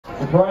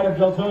The pride of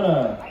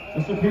Deltona,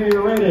 the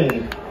superior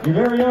rated, your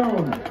very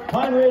own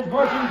Pine Ridge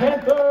Marching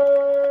Panthers!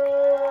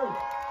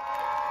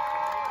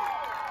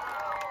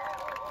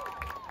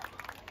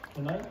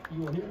 Tonight,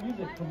 you will hear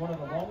music from one of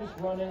the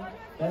longest-running,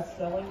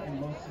 best-selling,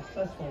 and most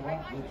successful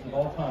rock groups of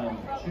all time,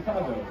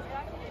 Chicago.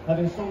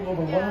 Having sold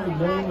over 100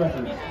 million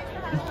records,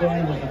 this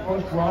band was the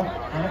first rock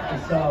act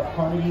to sell out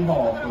Carnegie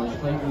Hall for a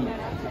straight week.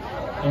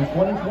 In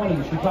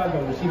 2020,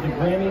 Chicago received a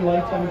Grammy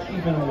Lifetime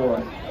Achievement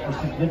Award for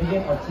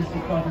significant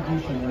artistic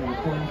contribution in the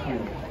recording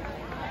field.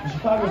 The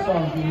Chicago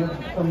songs you hear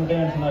from the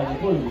band tonight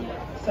include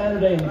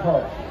Saturday in the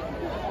Park,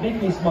 Make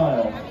Me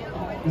Smile,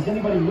 Does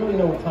Anybody Really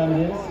Know What Time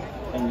It Is,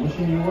 and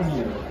Wishing You Were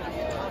Here.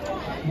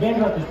 The band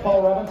director is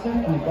Paul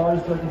Robinson, and the guard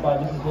is directed by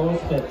Mrs.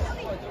 Lois Pitts.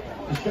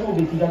 The show will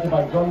be conducted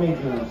by Drum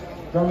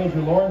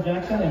Major Lauren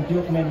Jackson and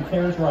Field Commander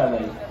Terrence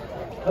Riley.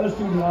 Other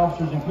student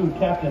officers include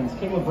Captains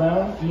Caleb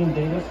Brown, Ian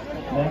Davis,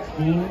 Max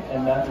Dean,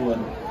 and Matt Wood.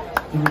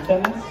 The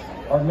lieutenants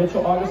are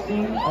Mitchell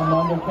Augustine,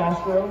 Armando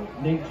Castro,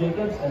 Nate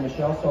Jacobs, and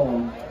Michelle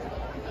Solon.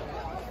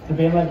 The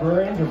band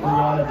librarians are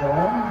Brianna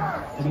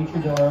Dillon,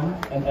 Dimitri Dillon,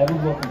 and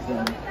Evan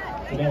Wilkinson.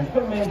 The band's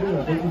equipment managers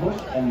are Dayton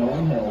Bush and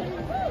Nolan Hill.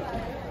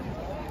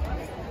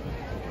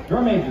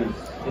 Drum majors,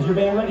 is your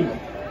band ready?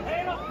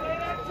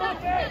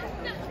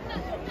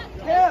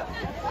 Yeah.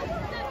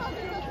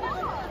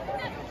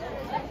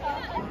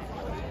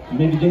 You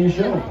may begin your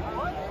show.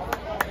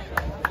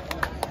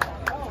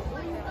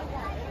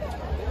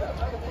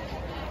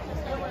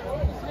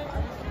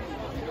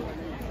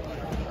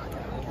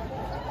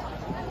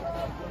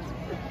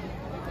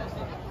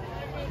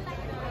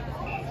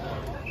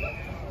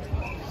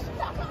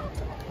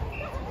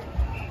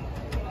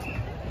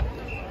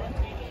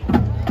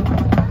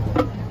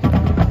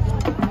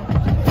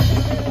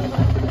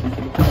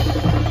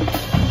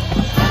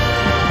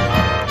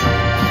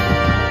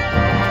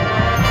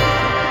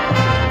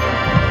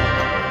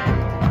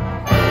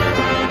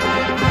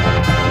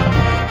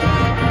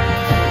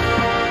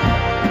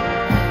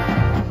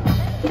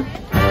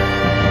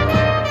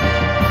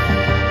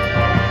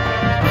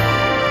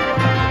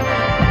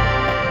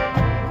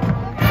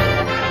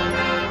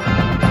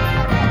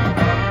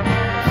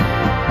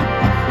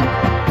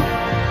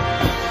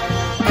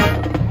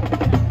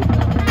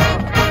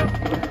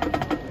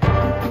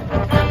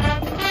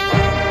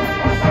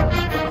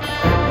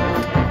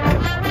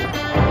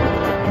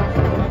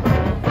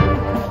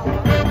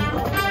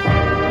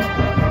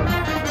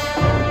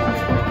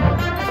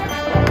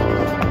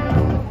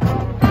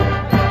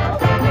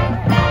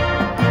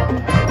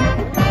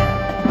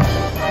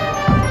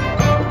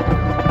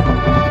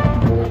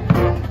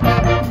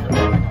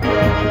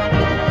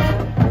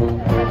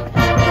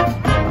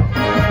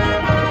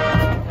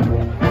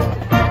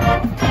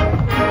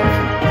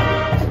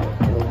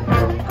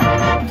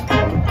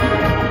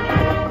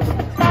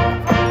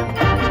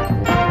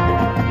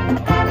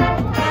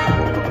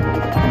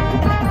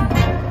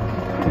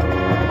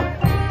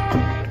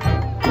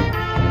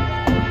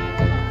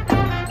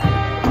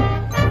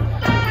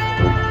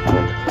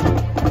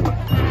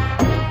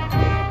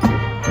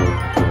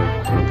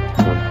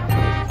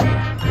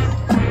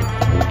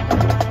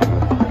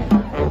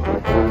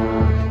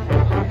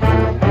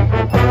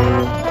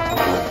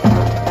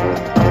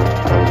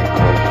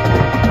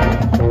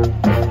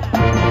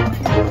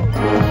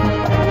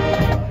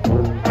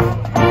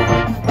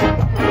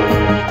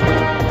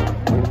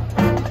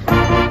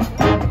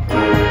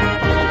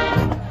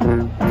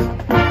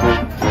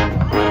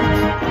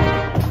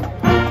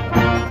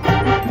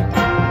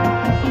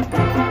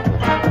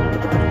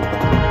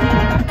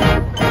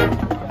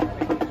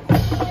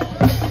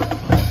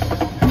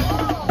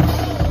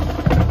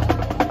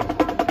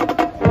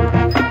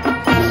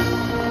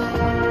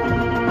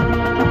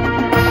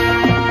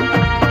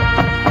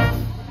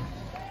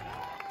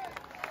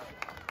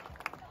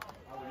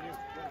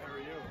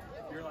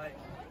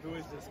 Who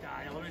is this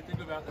guy? Let me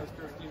think about this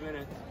for a few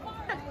minutes.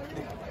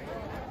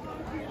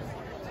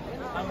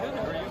 I'm good.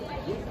 How are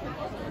you?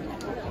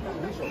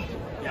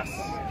 Yes.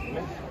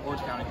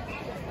 Orange County.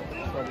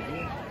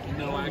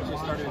 No, I actually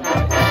started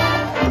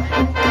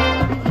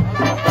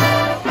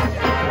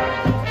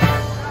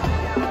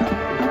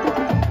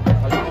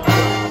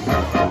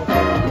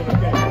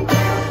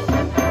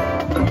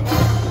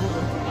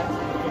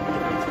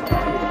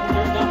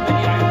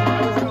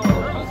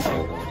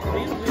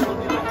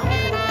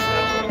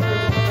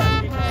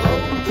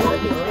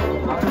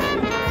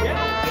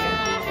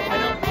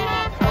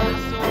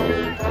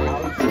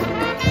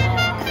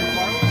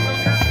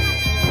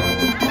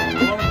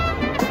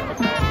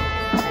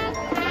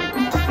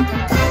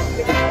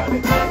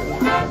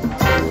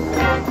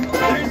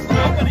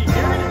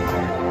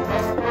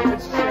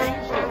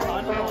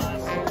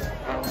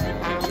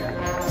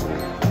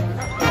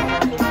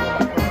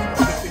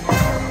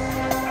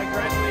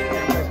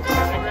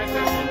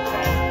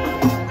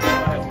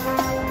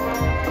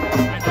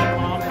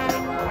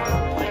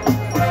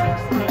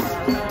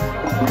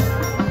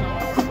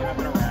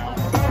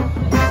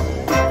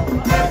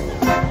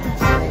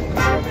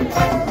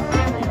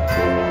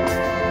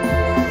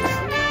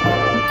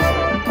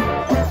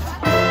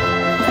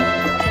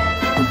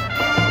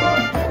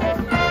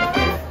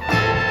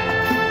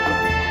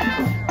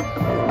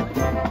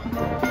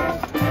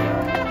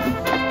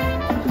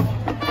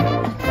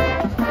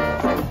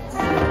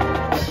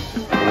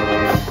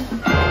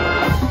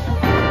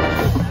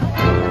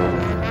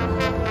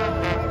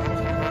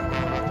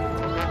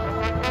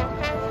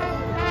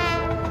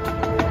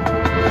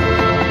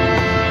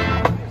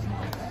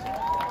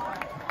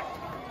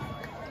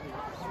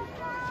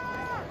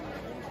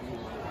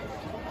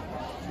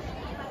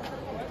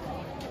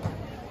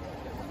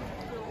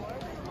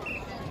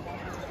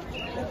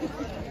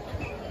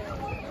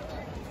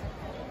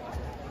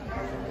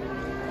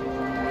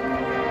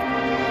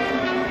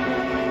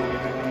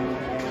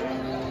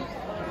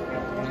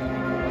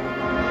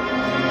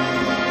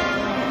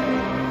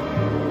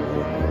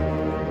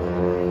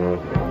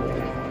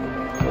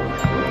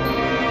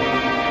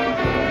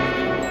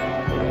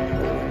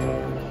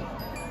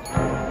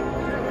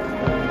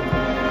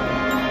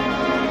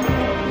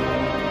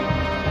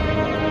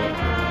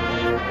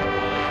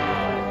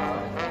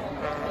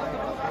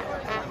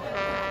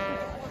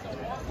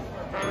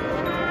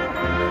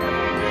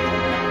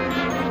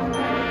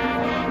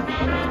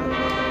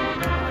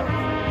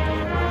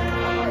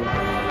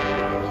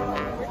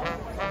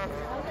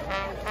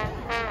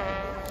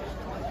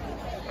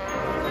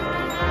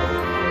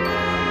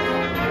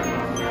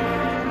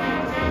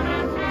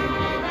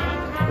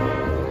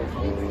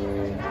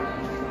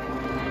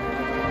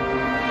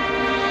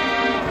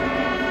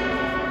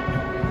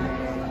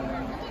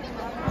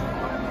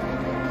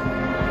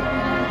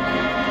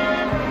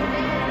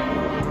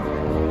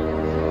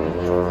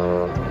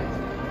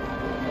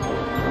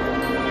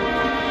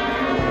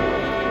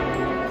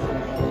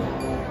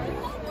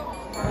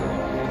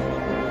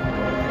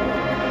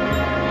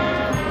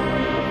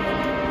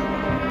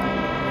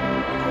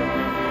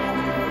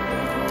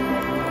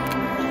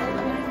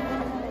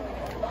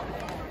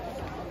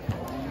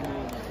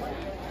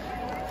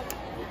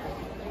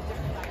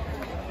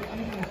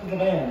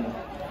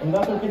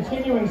Without their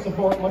continuing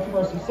support, much of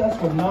our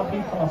success would not be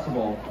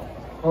possible.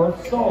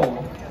 Earth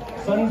Soul,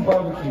 Sonny's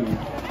Barbecue,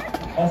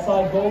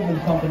 SI Goldman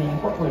Company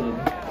Incorporated,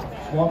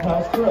 Swamp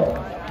House Grill,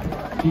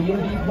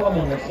 B&B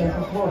Plumbing of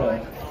Central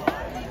Florida,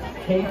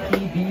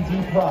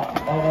 KPBD Prop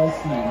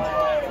LLC,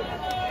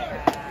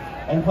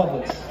 and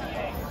Publix.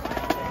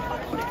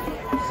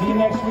 See you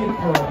next week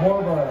for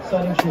more of our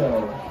exciting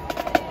show.